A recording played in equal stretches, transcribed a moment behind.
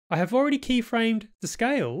I have already keyframed the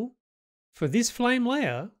scale for this flame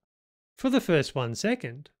layer for the first 1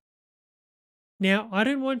 second. Now, I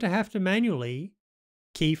don't want to have to manually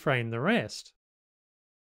keyframe the rest.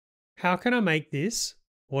 How can I make this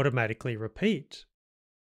automatically repeat?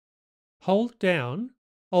 Hold down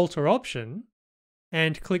Alt-Option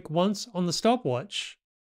and click once on the stopwatch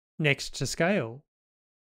next to scale.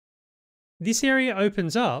 This area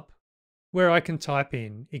opens up where I can type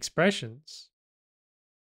in expressions.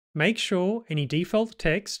 Make sure any default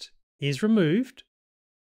text is removed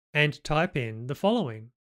and type in the following.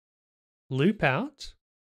 Loop-out,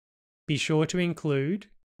 be sure to include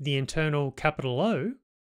the internal capital O,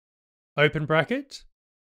 open bracket,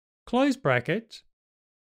 close bracket,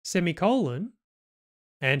 semicolon,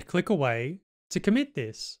 and click away to commit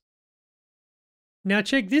this. Now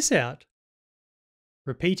check this out.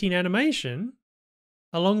 Repeating animation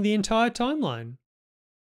along the entire timeline.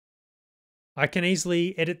 I can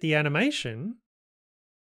easily edit the animation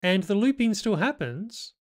and the looping still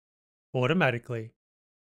happens automatically.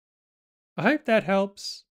 I hope that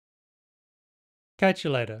helps. Catch you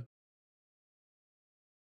later.